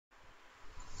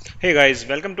Hey guys,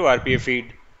 welcome to RPA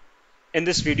feed. In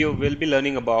this video, we'll be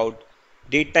learning about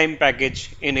datetime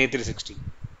package in A360.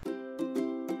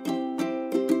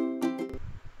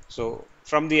 So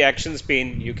from the actions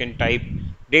pane, you can type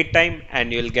datetime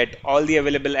and you'll get all the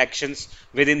available actions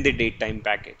within the datetime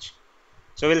package.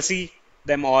 So we'll see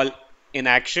them all in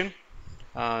action.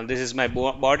 This is my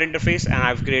bot interface and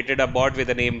I've created a bot with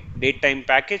the name datetime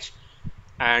package,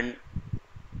 and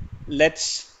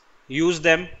let's use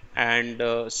them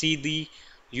and see the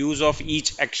use of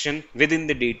each action within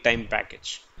the datetime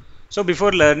package. So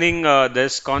before learning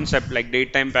this concept like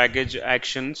datetime package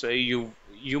actions, you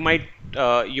might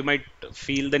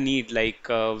feel the need like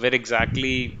where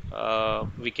exactly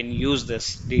we can use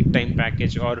this datetime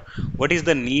package, or what is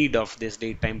the need of this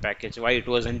datetime package, why it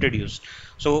was introduced.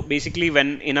 So basically,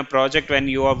 when in a project when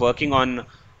you are working on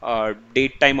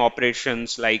date time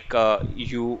operations, like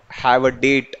you have a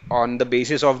date, on the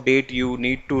basis of date you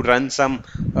need to run some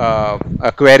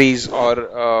queries,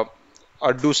 or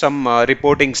do some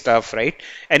reporting stuff, right?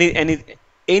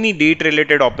 Any date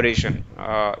related operation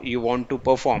you want to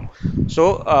perform.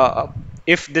 So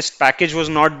if this package was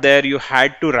not there, you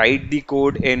had to write the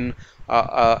code in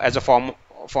as a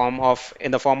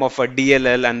in the form of a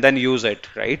DLL, and then use it,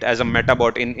 right, as a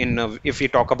metabot. If we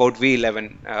talk about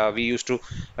V11, we used to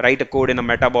write a code in a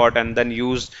metabot and then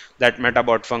use that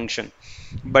metabot function.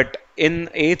 But in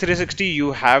A360,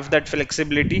 you have that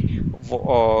flexibility.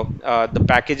 The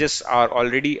packages are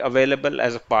already available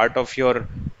as a part of your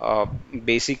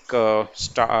basic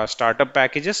startup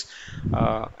packages,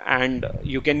 and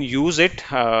you can use it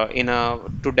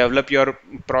to develop your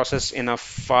process in a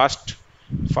fast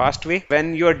way.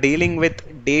 When you are dealing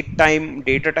with date time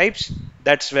data types,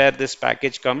 that's where this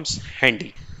package comes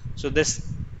handy. So this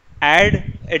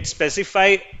add, it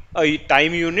specify a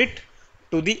time unit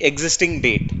to the existing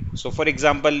date. So for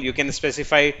example, you can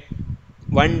specify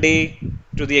one day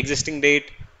to the existing date,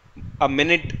 a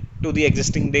minute to the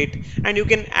existing date, and you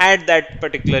can add that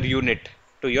particular unit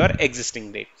to your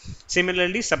existing date.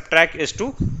 Similarly, subtract is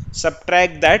to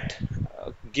subtract that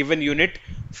given unit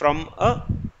from a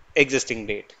existing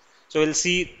date. So we'll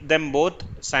see them both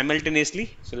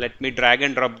simultaneously. So let me drag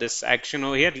and drop this action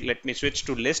over here. Let me switch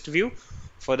to list view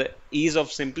for the ease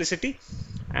of simplicity.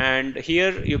 And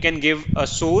here you can give a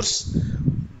source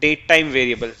date time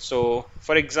variable. So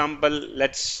for example,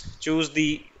 let's choose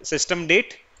the system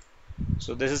date.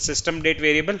 So this is system date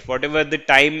variable. Whatever the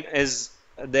time is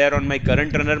there on my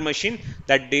current runner machine,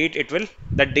 that date it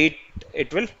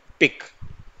will pick.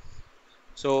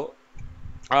 So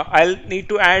I'll need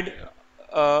to add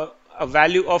a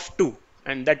value of 2,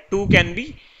 and that 2 can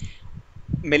be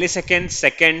milliseconds,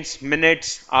 seconds,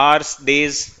 minutes, hours,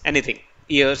 days, anything,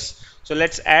 years. So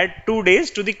let's add 2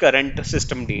 days to the current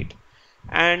system date,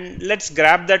 and let's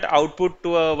grab that output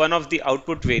to one of the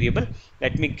output variable.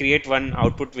 Let me create one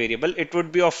output variable. It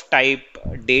would be of type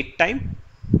date time.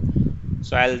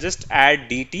 So I'll just add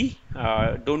dt.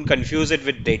 Don't confuse it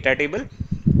with data table.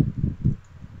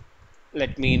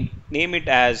 Let me name it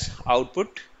as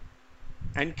output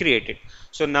and create it.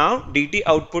 So now dt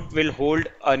output will hold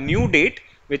a new date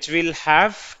which will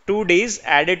have 2 days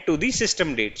added to the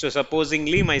system date. So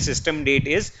supposingly my system date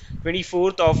is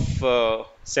 24th of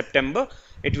September,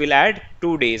 it will add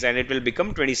 2 days and it will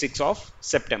become 26th of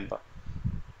September.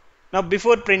 Now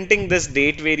before printing this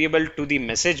date variable to the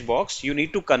message box, you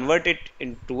need to convert it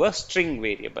into a string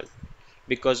variable,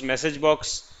 because message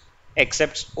box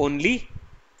accepts only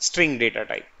string data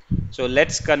type. So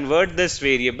let's convert this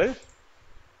variable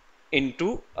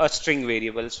into a string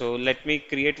variable. So let me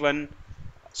create one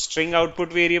string output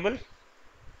variable.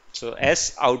 So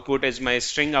s output is my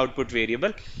string output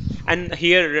variable, and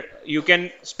here you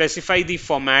can specify the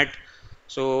format.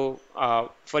 So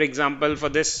for example, for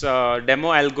this demo,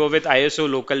 I'll go with ISO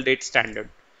local date standard,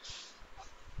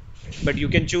 but you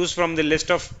can choose from the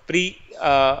list of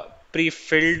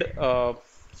pre-filled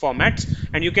formats,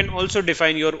 and you can also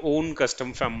define your own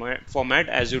custom format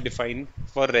as you define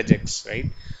for regex, right?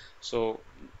 So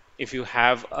if you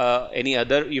have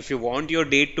if you want your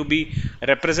date to be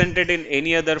represented in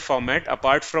any other format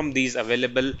apart from these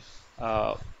available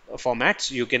formats,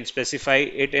 you can specify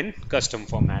it in custom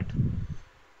format.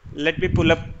 Let me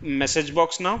pull up message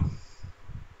box now,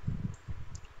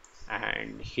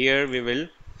 and here we will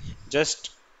just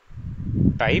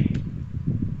type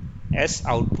s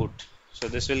output. So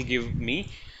this will give me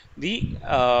the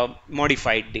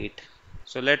modified date.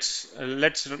 So let's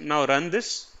now run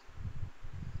this.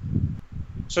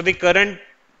 So the current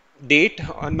date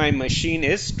on my machine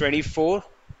is 24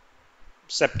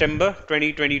 September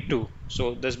 2022.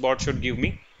 So this bot should give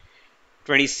me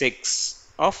 26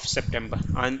 of September,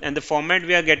 and the format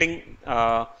we are getting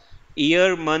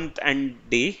year, month, and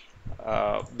day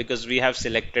because we have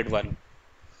selected one.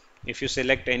 If you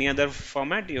select any other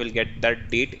format, you will get that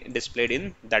date displayed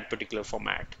in that particular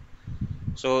format.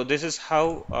 So this is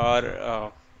how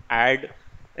our add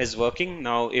is working.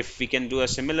 Now, if we can do a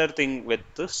similar thing with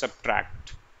the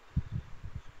subtract.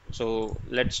 So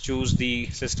let's choose the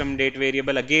system date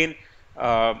variable again.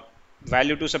 Uh,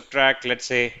 Value to subtract, let's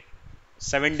say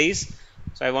 7 days.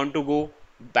 So I want to go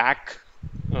back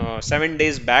 7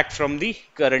 days back from the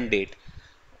current date.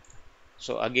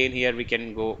 So again here we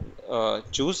can go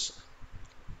choose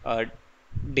a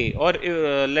day, or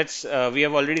let's we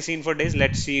have already seen for days.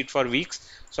 Let's see it for weeks.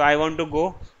 So I want to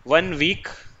go 1 week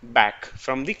back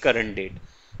from the current date.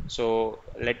 So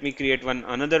let me create one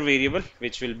another variable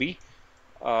which will be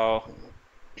uh,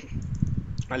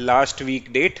 a last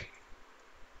week date.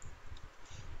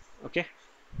 Okay,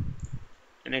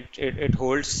 and it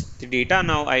holds the data.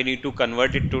 Now I need to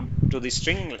convert it to the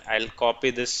string. I'll copy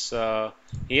this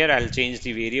here. I'll change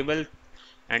the variable,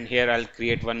 and here I'll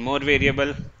create one more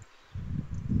variable,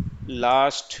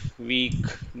 last week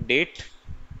date,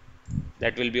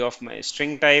 that will be of my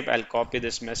string type. I'll copy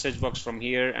this message box from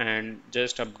here and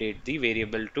just update the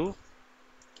variable to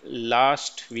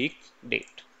last week date.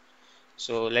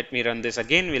 So let me run this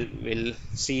again. We'll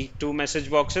see two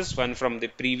message boxes, one from the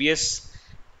previous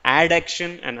add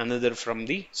action and another from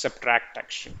the subtract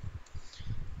action.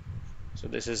 So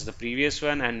this is the previous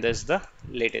one and this is the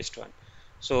latest one.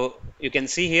 So you can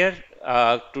see here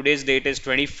today's date is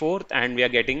 24th and we are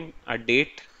getting a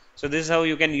date. So this is how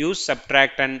you can use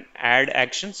subtract and add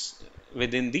actions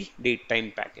within the date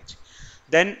time package.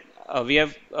 Then we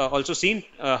have also seen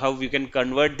how we can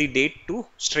convert the date to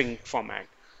string format.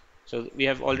 So we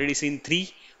have already seen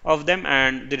three of them,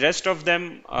 and the rest of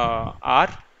them are,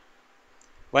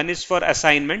 one is for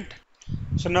assignment.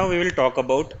 So now we will talk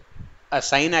about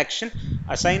assign action.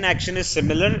 Assign action is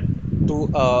similar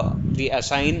to the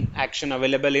assign action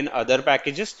available in other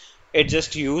packages. It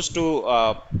just used to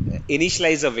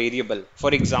initialize a variable.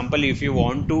 For example, if you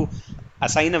want to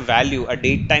assign a value, a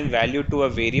date time value to a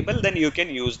variable, then you can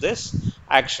use this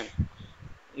action.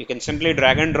 You can simply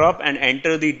drag and drop and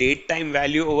enter the date time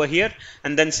value over here,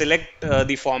 and then select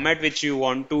the format which you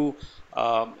want to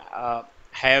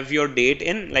have your date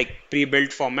in, like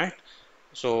pre-built format.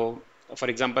 So for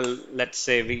example, let's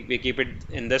say we keep it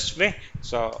in this way.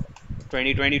 So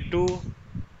 2022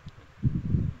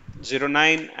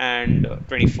 09 and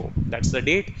 24, that's the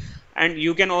date. And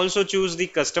you can also choose the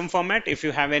custom format if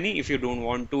you have any, if you don't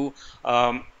want to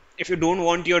if you don't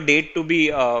want your date to be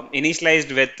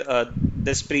initialized with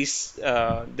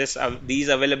these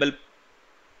available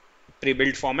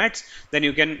pre-built formats, then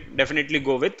you can definitely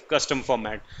go with custom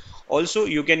format. Also,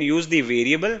 you can use the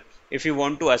variable if you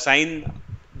want to assign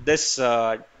this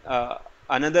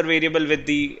another variable with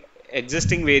the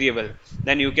existing variable,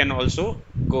 then you can also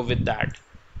go with that.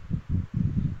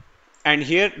 And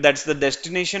here, that's the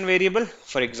destination variable.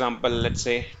 For example, let's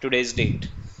say today's date.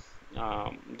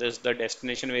 This is the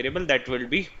destination variable that will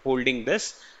be holding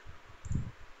this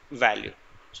value.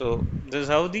 So this is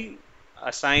how the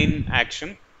assign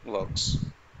action works.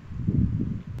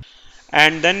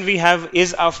 And then we have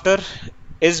is after,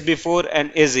 is before,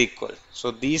 and is equal.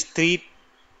 So these three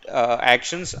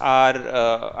actions are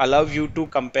allow you to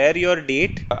compare your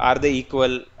date. Are they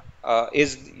equal?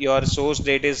 Is your source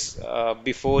date is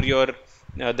before your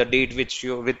the date which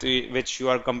you with which you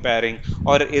are comparing,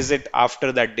 or is it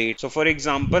after that date? So for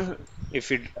example,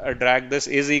 if you drag this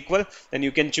is equal, then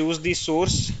you can choose the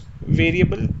source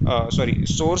variable,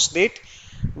 source date,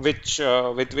 which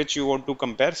with which you want to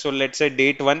compare. So let's say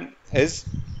date 1 is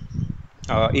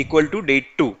equal to date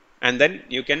 2, and then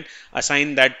you can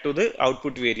assign that to the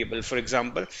output variable. For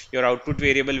example, your output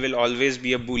variable will always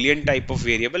be a boolean type of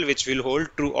variable which will hold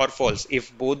true or false.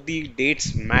 If both the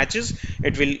dates matches,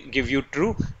 it will give you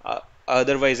true,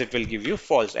 otherwise it will give you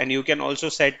false. And you can also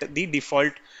set the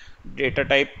default data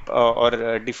type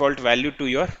or default value to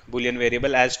your boolean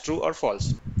variable as true or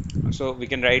false. So we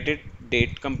can write it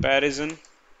date comparison,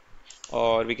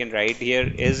 or we can write here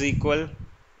is equal,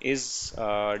 is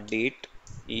date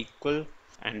equal,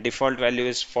 and default value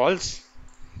is false.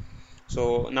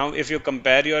 So now if you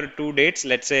compare your two dates,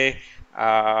 let's say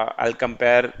I'll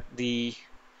compare the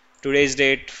today's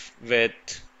date with,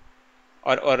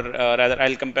 or rather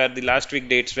I'll compare the last week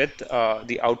dates with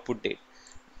the output date.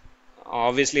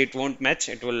 Obviously it won't match,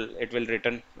 it will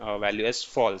return value as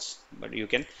false, but you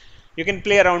can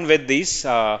play around with these.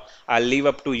 I'll leave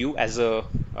up to you as a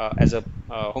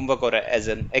homework, or as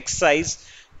an exercise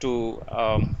to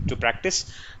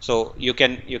practice. So you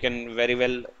can very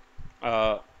well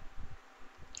uh,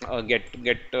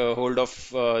 get hold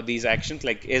of these actions,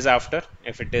 like is after,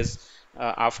 if it is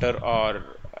after,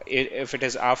 or if it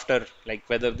is after, like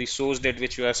whether the source date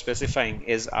which you are specifying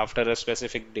is after a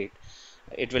specific date,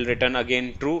 it will return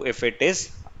again true. If it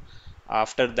is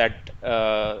after that,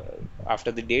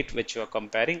 after the date which you are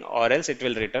comparing, or else it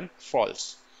will return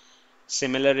false.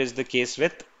 Similar is the case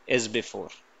with is before.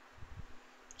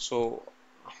 So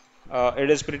it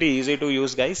is pretty easy to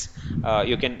use, guys.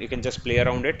 You can just play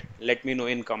around it. Let me know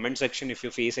in comment section if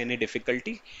you face any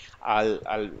difficulty.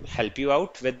 I'll help you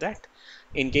out with that.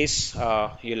 In case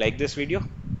you like this video,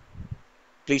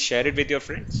 please share it with your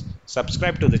friends.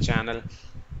 Subscribe to the channel,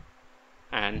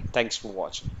 and thanks for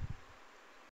watching.